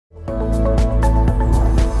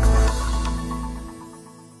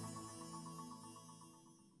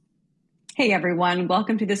Hey everyone,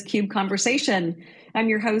 welcome to this CUBE conversation. I'm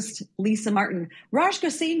your host, Lisa Martin. Raj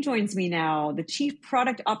Gossain joins me now, the Chief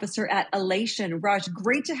Product Officer at Alation. Raj,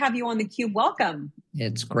 great to have you on the CUBE. Welcome.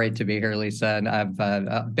 It's great to be here, Lisa. And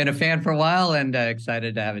I've been a fan for a while and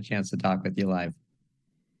excited to have a chance to talk with you live.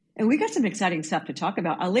 And we got some exciting stuff to talk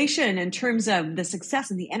about. Alation, in terms of the success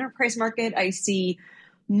in the enterprise market, I see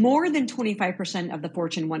more than 25% of the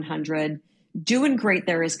Fortune 100 doing great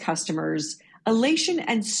there as customers. Alation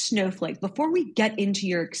and Snowflake. Before we get into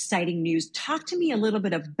your exciting news, talk to me a little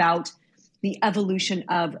bit about the evolution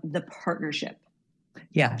of the partnership.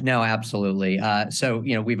 Yeah, no, absolutely.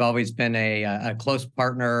 We've always been a close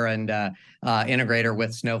partner and integrator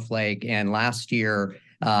with Snowflake. And last year,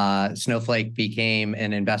 Snowflake became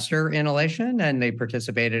an investor in Alation, and they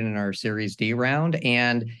participated in our Series D round.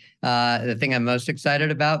 And the thing I'm most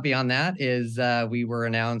excited about beyond that is we were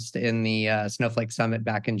announced in the Snowflake Summit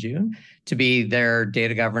back in June to be their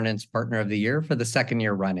data governance partner of the year for the second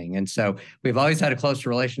year running. And so we've always had a close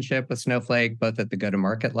relationship with Snowflake, both at the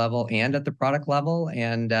go-to-market level and at the product level.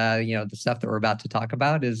 And the stuff that we're about to talk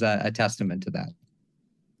about is a testament to that.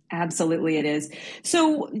 Absolutely, it is.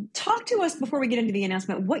 So talk to us before we get into the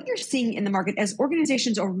announcement, what you're seeing in the market as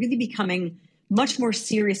organizations are really becoming much more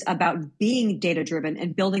serious about being data-driven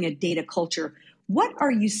and building a data culture. What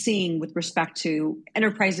are you seeing with respect to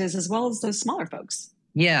enterprises as well as those smaller folks?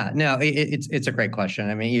 Yeah, no, it's a great question.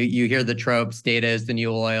 I mean, you hear the tropes, data is the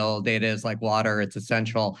new oil, data is like water, it's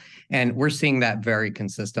essential. And we're seeing that very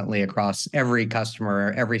consistently across every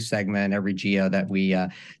customer, every segment, every geo that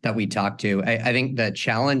we talk to. I think the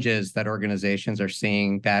challenges that organizations are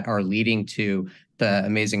seeing that are leading to the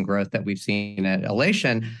amazing growth that we've seen at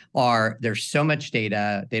Alation are there's so much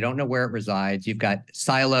data, they don't know where it resides. You've got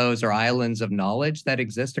silos or islands of knowledge that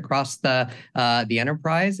exist across the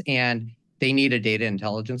enterprise, and they need a data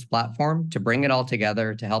intelligence platform to bring it all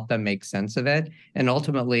together, to help them make sense of it, and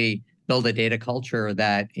ultimately build a data culture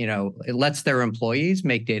that, it lets their employees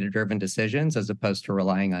make data-driven decisions as opposed to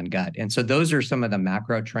relying on gut. And so those are some of the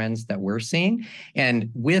macro trends that we're seeing. And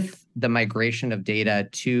with the migration of data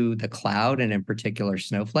to the cloud, and in particular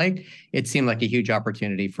Snowflake, it seemed like a huge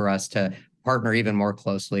opportunity for us to partner even more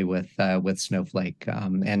closely with Snowflake.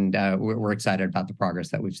 We're excited about the progress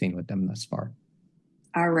that we've seen with them thus far.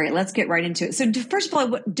 All right, let's get right into it. So first of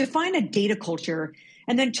all, define a data culture,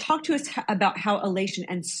 and then talk to us about how Alation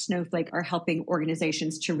and Snowflake are helping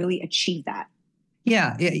organizations to really achieve that.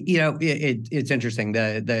 Yeah, it's interesting.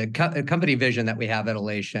 The company vision that we have at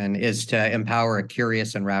Alation is to empower a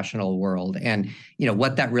curious and rational world. And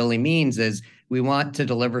what that really means is we want to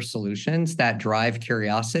deliver solutions that drive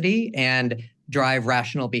curiosity and drive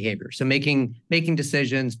rational behavior. So making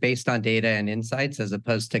decisions based on data and insights as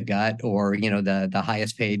opposed to gut or the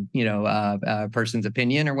highest paid person's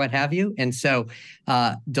opinion or what have you. And so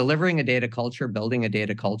delivering a data culture, building a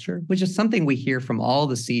data culture, which is something we hear from all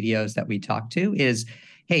the CDOs that we talk to, is,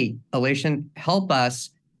 hey, Alation, help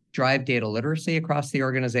us drive data literacy across the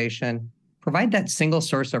organization, provide that single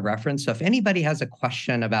source of reference. So if anybody has a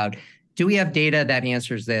question about, do we have data that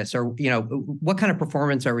answers this? Or, what kind of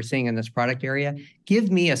performance are we seeing in this product area?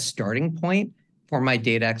 Give me a starting point for my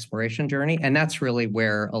data exploration journey. And that's really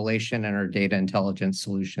where Alation and our data intelligence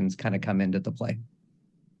solutions kind of come into the play.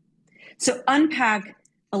 So unpack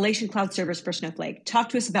Alation Cloud Service for Snowflake. Talk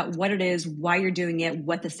to us about what it is, why you're doing it,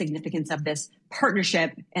 what the significance of this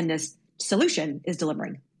partnership and this solution is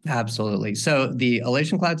delivering. Absolutely. So the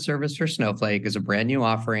Alation Cloud Service for Snowflake is a brand new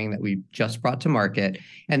offering that we just brought to market.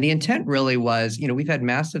 And the intent really was, we've had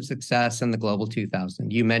massive success in the Global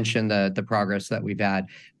 2000. You mentioned the progress that we've had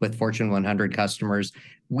with Fortune 100 customers.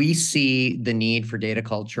 We see the need for data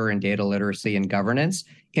culture and data literacy and governance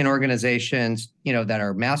in organizations, that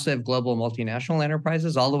are massive global multinational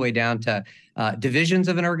enterprises, all the way down to divisions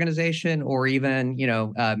of an organization, or even,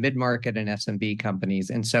 mid-market and SMB companies.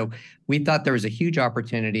 And so we thought there was a huge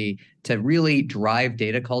opportunity to really drive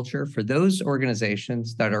data culture for those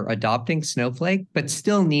organizations that are adopting Snowflake, but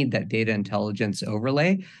still need that data intelligence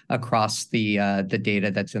overlay across the data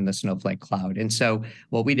that's in the Snowflake cloud. And so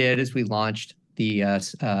what we did is we launched the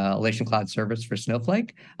Alation Cloud Service for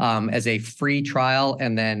Snowflake as a free trial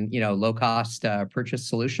and then low-cost purchase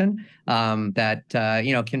solution that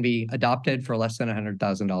can be adopted for less than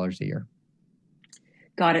 $100,000 a year.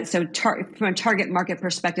 Got it. So from a target market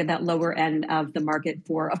perspective, that lower end of the market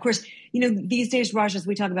for, of course, these days, Raj, as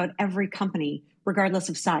we talk about, every company, regardless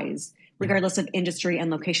of size, regardless of industry and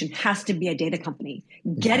location, has to be a data company.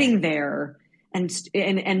 Getting there and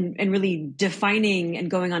really defining and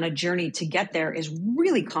going on a journey to get there is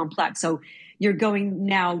really complex. So you're going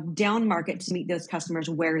now down market to meet those customers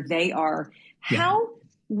where they are. Yeah. How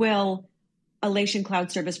will Alation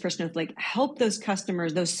Cloud Service for Snowflake help those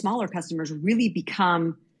customers, those smaller customers, really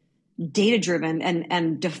become data driven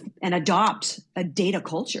and adopt a data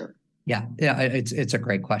culture? Yeah, it's a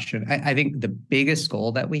great question. I think the biggest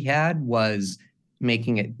goal that we had was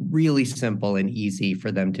making it really simple and easy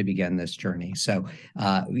for them to begin this journey. So,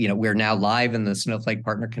 we're now live in the Snowflake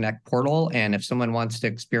Partner Connect portal, and if someone wants to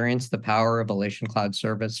experience the power of Alation Cloud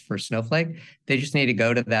Service for Snowflake, they just need to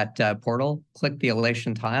go to that portal, click the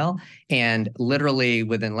Alation tile, and literally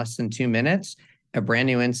within less than 2 minutes, a brand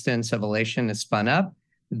new instance of Alation is spun up.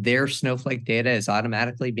 Their Snowflake data is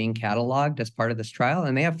automatically being cataloged as part of this trial,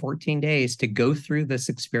 and they have 14 days to go through this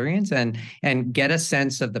experience and get a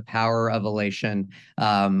sense of the power of Alation,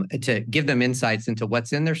 to give them insights into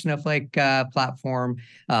what's in their Snowflake platform,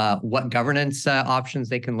 what governance options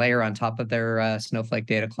they can layer on top of their Snowflake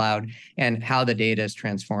data cloud, and how the data is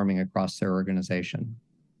transforming across their organization.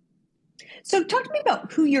 So talk to me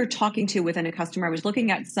about who you're talking to within a customer. I was looking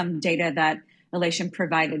at some data that Alation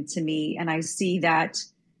provided to me, and I see that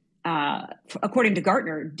according to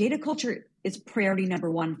Gartner, data culture is priority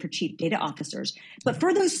number 1 for chief data officers. But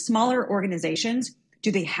for those smaller organizations,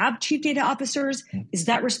 do they have chief data officers? Is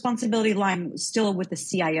that responsibility line still with the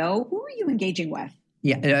CIO? Who are you engaging with?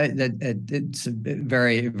 Yeah, it's a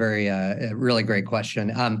very, very, really great question.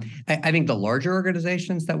 I think the larger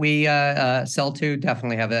organizations that we sell to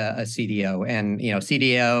definitely have a CDO, and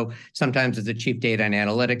CDO sometimes is a chief data and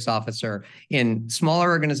analytics officer. In smaller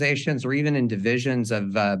organizations or even in divisions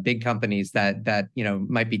of big companies that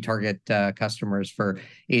might be target customers for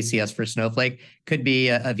ACS for Snowflake, could be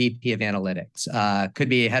a VP of analytics, could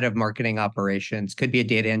be a head of marketing operations, could be a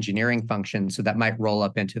data engineering function. So that might roll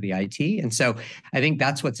up into the IT. And so I think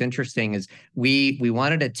that's what's interesting is we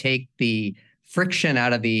wanted to take the friction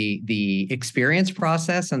out of the experience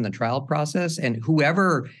process and the trial process, and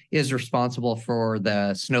whoever is responsible for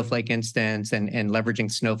the Snowflake instance and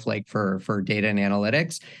leveraging Snowflake for data and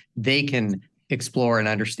analytics, they can explore and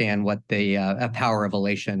understand what the power of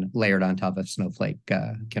Alation layered on top of Snowflake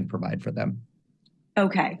can provide for them.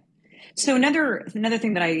 Okay. So another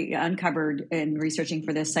thing that I uncovered in researching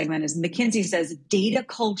for this segment is McKinsey says data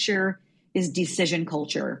culture is decision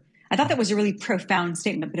culture. I thought that was a really profound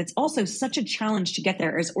statement, but it's also such a challenge to get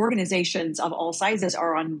there as organizations of all sizes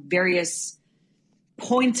are on various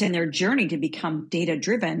points in their journey to become data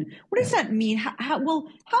driven. What does that mean? How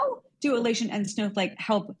do Alation and Snowflake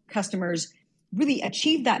help customers really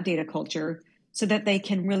achieve that data culture so that they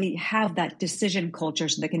can really have that decision culture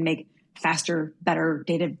so they can make faster, better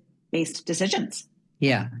data-based decisions?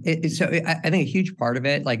 Yeah, so I think a huge part of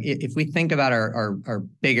it, like if we think about our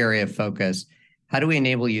big area of focus, how do we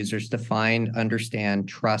enable users to find, understand,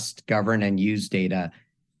 trust, govern, and use data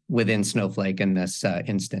within Snowflake in this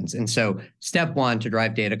instance? And so step 1 to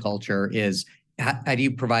drive data culture is how do you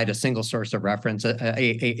provide a single source of reference,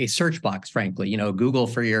 a search box, frankly, Google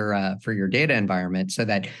for your data environment so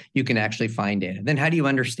that you can actually find data. Then how do you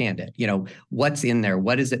understand it? What's in there?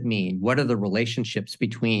 What does it mean? What are the relationships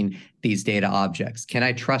between these data objects? Can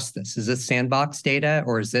I trust this? Is this sandbox data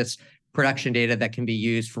or is this production data that can be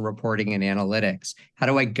used for reporting and analytics? How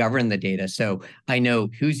do I govern the data so I know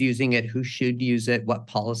who's using it, who should use it, what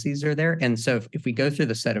policies are there? And so if we go through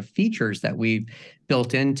the set of features that we've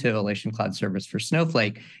built into Alation Cloud Service for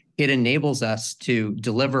Snowflake, it enables us to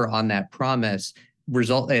deliver on that promise,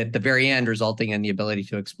 result at the very end, resulting in the ability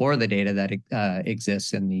to explore the data that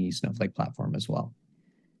exists in the Snowflake platform as well.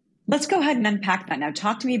 Let's go ahead and unpack that now.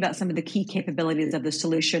 Talk to me about some of the key capabilities of the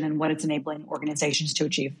solution and what it's enabling organizations to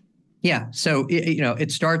achieve. Yeah, so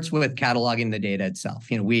it starts with cataloging the data itself.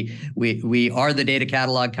 We are the data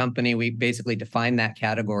catalog company. We basically define that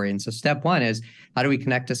category, and so step 1 is how do we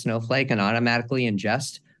connect to Snowflake and automatically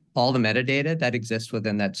ingest all the metadata that exists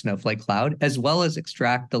within that Snowflake cloud, as well as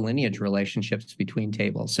extract the lineage relationships between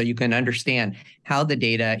tables, so you can understand how the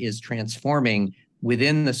data is transforming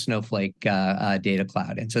within the Snowflake data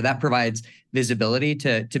cloud. And so that provides visibility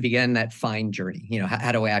to begin that fine journey.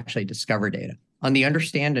 How do I actually discover data? On the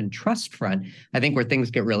understand and trust front, I think where things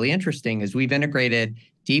get really interesting is we've integrated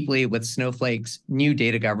deeply with Snowflake's new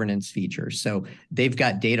data governance features. So they've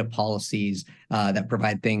got data policies that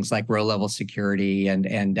provide things like row-level security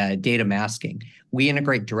and data masking. We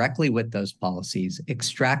integrate directly with those policies,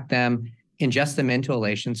 extract them, ingest them into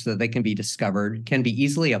Alation so that they can be discovered, can be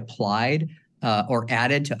easily applied or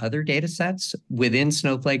added to other data sets within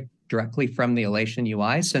Snowflake directly from the Alation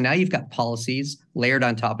UI. So now you've got policies layered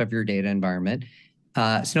on top of your data environment.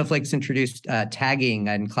 Snowflake's introduced tagging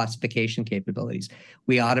and classification capabilities.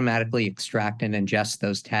 We automatically extract and ingest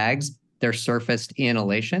those tags. They're surfaced in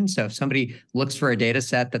Alation. So if somebody looks for a data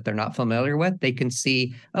set that they're not familiar with, they can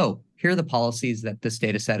see, oh, here are the policies that this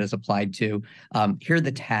data set is applied to. Here are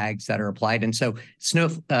the tags that are applied. And so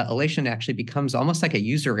Alation actually becomes almost like a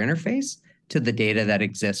user interface to the data that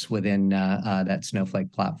exists within that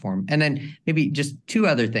Snowflake platform. And then maybe just two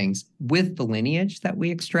other things. With the lineage that we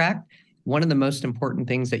extract, one of the most important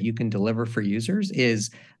things that you can deliver for users is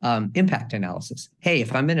impact analysis. Hey,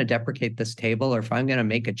 if I'm going to deprecate this table, or if I'm going to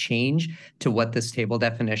make a change to what this table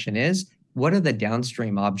definition is, what are the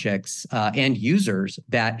downstream objects and users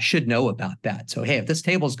that should know about that? So, hey, if this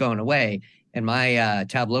table's going away and my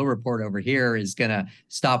Tableau report over here is going to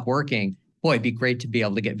stop working, boy, it'd be great to be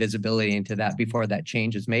able to get visibility into that before that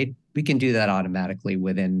change is made. We can do that automatically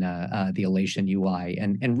within the Alation UI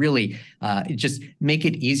and really just make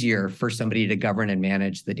it easier for somebody to govern and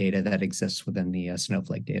manage the data that exists within the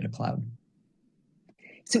Snowflake Data Cloud.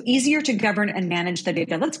 So easier to govern and manage the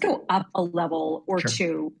data. Let's go up a level or Sure.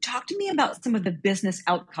 two. Talk to me about some of the business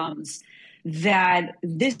outcomes that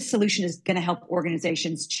this solution is going to help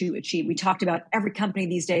organizations to achieve. We talked about every company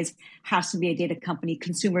these days has to be a data company.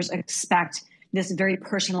 Consumers expect this very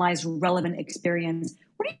personalized, relevant experience.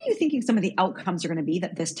 What are you thinking some of the outcomes are going to be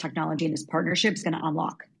that this technology and this partnership is going to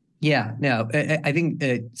unlock? Yeah, no, I think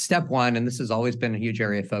step one, and this has always been a huge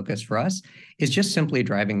area of focus for us, is just simply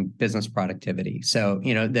driving business productivity. So,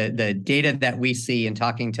 the data that we see in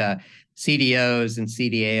talking to CDOs and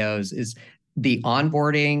CDAOs is the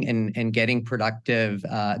onboarding and getting productive,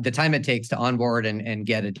 the time it takes to onboard and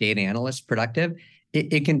get a data analyst productive,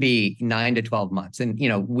 it can be 9 to 12 months. And,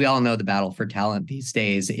 we all know the battle for talent these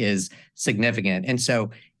days is significant. And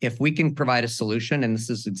so if we can provide a solution, and this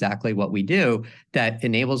is exactly what we do, that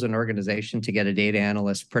enables an organization to get a data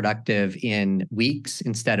analyst productive in weeks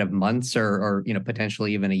instead of months or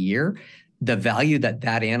potentially even a year, the value that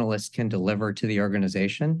analyst can deliver to the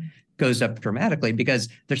organization goes up dramatically because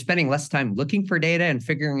they're spending less time looking for data and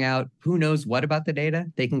figuring out who knows what about the data.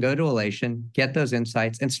 They can go to Alation, get those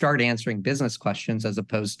insights, and start answering business questions as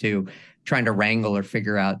opposed to trying to wrangle or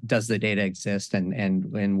figure out, does the data exist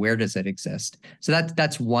and where does it exist? So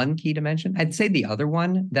that's one key dimension. I'd say the other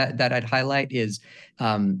one that I'd highlight is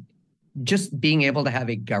just being able to have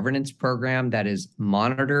a governance program that is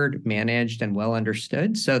monitored, managed, and well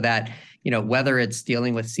understood so that, whether it's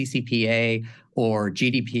dealing with CCPA or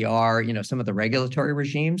GDPR, some of the regulatory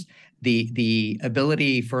regimes, the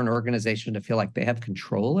ability for an organization to feel like they have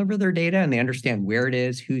control over their data and they understand where it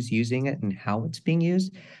is, who's using it, and how it's being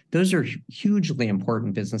used. Those are hugely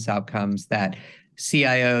important business outcomes that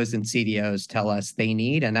CIOs and CDOs tell us they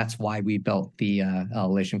need, and that's why we built the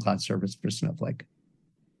Alation Cloud Service for Snowflake.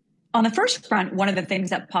 On the first front, one of the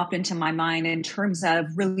things that popped into my mind in terms of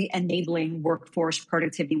really enabling workforce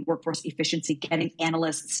productivity, workforce efficiency, getting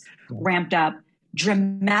analysts ramped up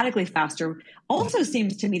dramatically faster, also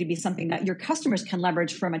seems to me to be something that your customers can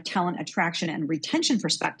leverage from a talent attraction and retention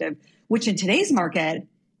perspective, which in today's market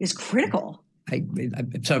is critical.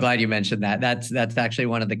 I'm so glad you mentioned that. That's actually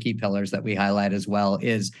one of the key pillars that we highlight as well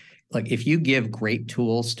is, like, if you give great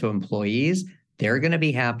tools to employees, they're going to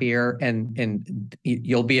be happier and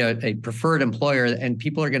you'll be a preferred employer, and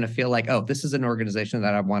people are going to feel like, oh, this is an organization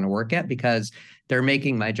that I want to work at because they're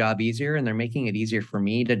making my job easier and they're making it easier for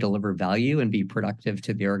me to deliver value and be productive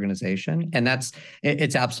to the organization. And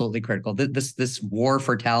it's absolutely critical. This war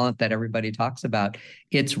for talent that everybody talks about,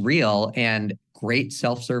 it's real, and great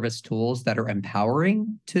self-service tools that are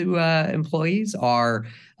empowering to employees are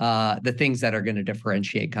the things that are going to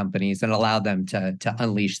differentiate companies and allow them to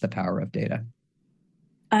unleash the power of data.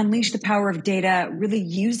 Unleash the power of data, really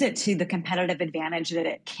use it to the competitive advantage that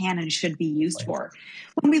it can and should be used for.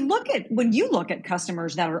 When you look at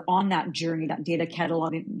customers that are on that journey, that data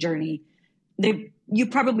cataloging journey, you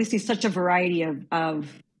probably see such a variety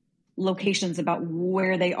of locations about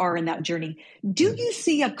where they are in that journey. Do you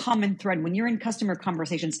see a common thread when you're in customer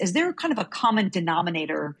conversations? Is there kind of a common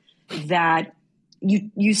denominator that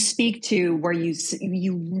you speak to where you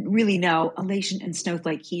really know Alation and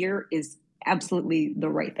Snowflake here is absolutely the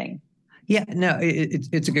right thing? Yeah, no,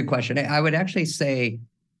 it's a good question. I would actually say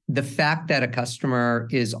the fact that a customer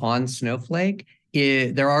is on Snowflake,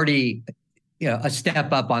 they're already a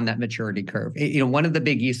step up on that maturity curve. One of the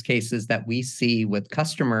big use cases that we see with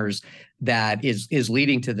customers that is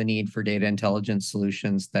leading to the need for data intelligence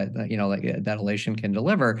solutions that that Alation can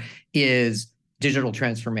deliver is digital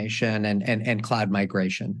transformation and cloud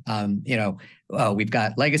migration. We've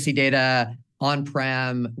got legacy data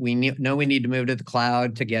on-prem. We know we need to move to the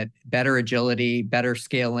cloud to get better agility, better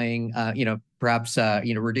scaling, perhaps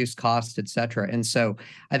reduce costs, et cetera. And so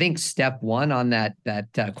I think step one on that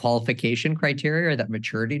qualification criteria, or that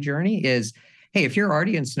maturity journey, is, hey, if you're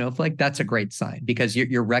already in Snowflake, that's a great sign because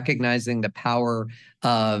you're recognizing the power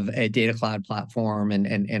of a data cloud platform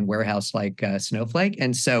and warehouse like Snowflake.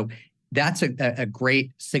 And so that's a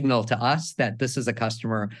great signal to us that this is a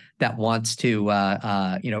customer that wants to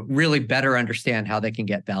really better understand how they can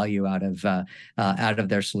get value out of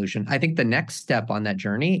their solution. I think the next step on that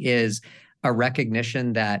journey is a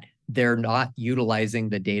recognition that they're not utilizing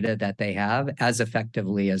the data that they have as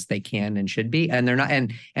effectively as they can and should be, and they're not,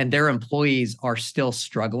 and their employees are still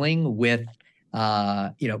struggling with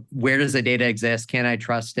where does the data exist? Can I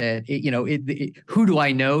trust it? Who do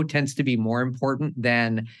I know tends to be more important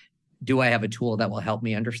than do I have a tool that will help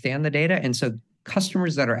me understand the data? And so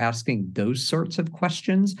customers that are asking those sorts of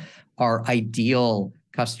questions are ideal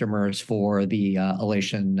customers for the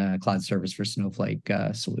Alation Cloud Service for Snowflake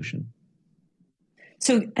solution.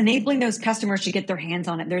 So enabling those customers to get their hands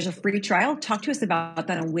on it, there's a free trial. Talk to us about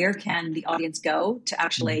that and where can the audience go to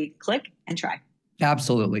actually click and try?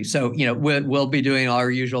 Absolutely. So, we'll be doing our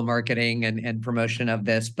usual marketing and promotion of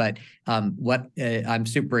this, but what I'm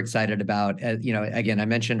super excited about, again, I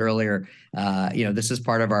mentioned earlier, this is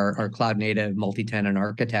part of our cloud native multi-tenant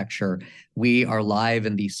architecture. We are live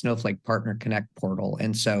in the Snowflake Partner Connect portal.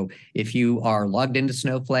 And so if you are logged into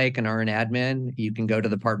Snowflake and are an admin, you can go to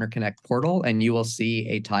the Partner Connect portal and you will see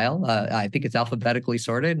a tile. I think it's alphabetically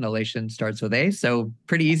sorted and Alation starts with A. So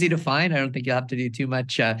pretty easy to find. I don't think you'll have to do too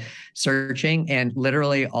much searching. And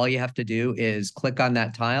literally all you have to do is click on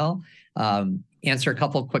that tile, answer a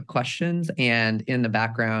couple of quick questions, and in the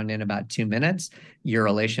background, in about 2 minutes, your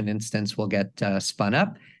Alation instance will get spun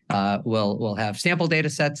up. We'll have sample data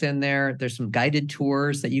sets in there. There's some guided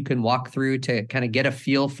tours that you can walk through to kind of get a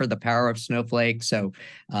feel for the power of Snowflake. So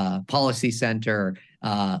Policy Center,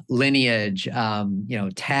 Lineage,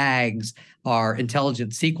 tags, our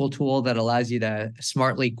intelligent SQL tool that allows you to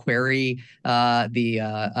smartly query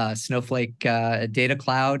the Snowflake data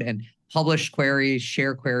cloud and publish queries,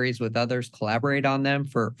 share queries with others, collaborate on them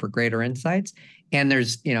for greater insights. And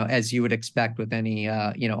there's, as you would expect with any,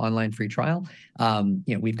 online free trial,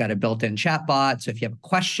 we've got a built-in chat bot. So if you have a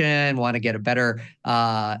question, want to get a better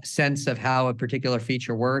sense of how a particular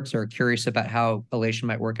feature works or curious about how Alation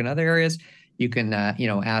might work in other areas, you can,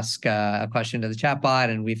 ask a question to the chatbot,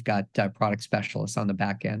 and we've got product specialists on the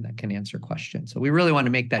back end that can answer questions. So we really want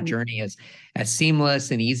to make that journey as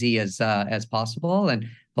seamless and easy as possible, and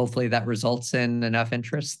hopefully that results in enough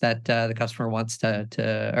interest that the customer wants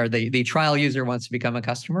or the trial user wants to become a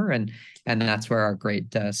customer, and that's where our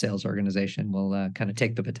great sales organization will kind of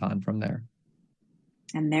take the baton from there.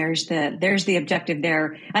 And there's the objective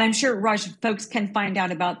there. And I'm sure, Raj, folks can find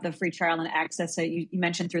out about the free trial and access it. You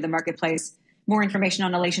mentioned through the marketplace. More information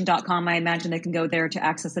on Alation.com. I imagine they can go there to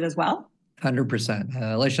access it as well. 100%.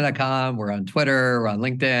 Alation.com. We're on Twitter. We're on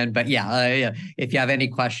LinkedIn. But if you have any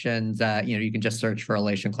questions, you can just search for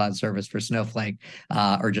Alation Cloud Service for Snowflake,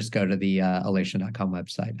 or just go to the Alation.com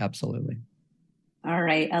website. Absolutely. All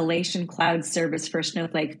right, Alation Cloud Service for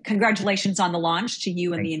Snowflake. Congratulations on the launch to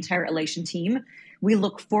you and the entire Alation team. We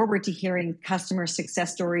look forward to hearing customer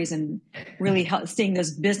success stories and really seeing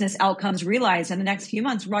those business outcomes realized in the next few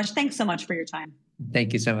months. Raj, thanks so much for your time.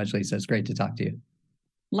 Thank you so much, Lisa. It's great to talk to you.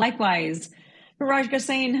 Likewise. For Raj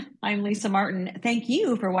Gossain, I'm Lisa Martin. Thank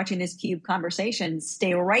you for watching this CUBE conversation.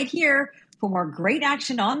 Stay right here for more great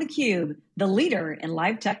action on theCUBE, the leader in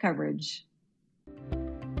live tech coverage.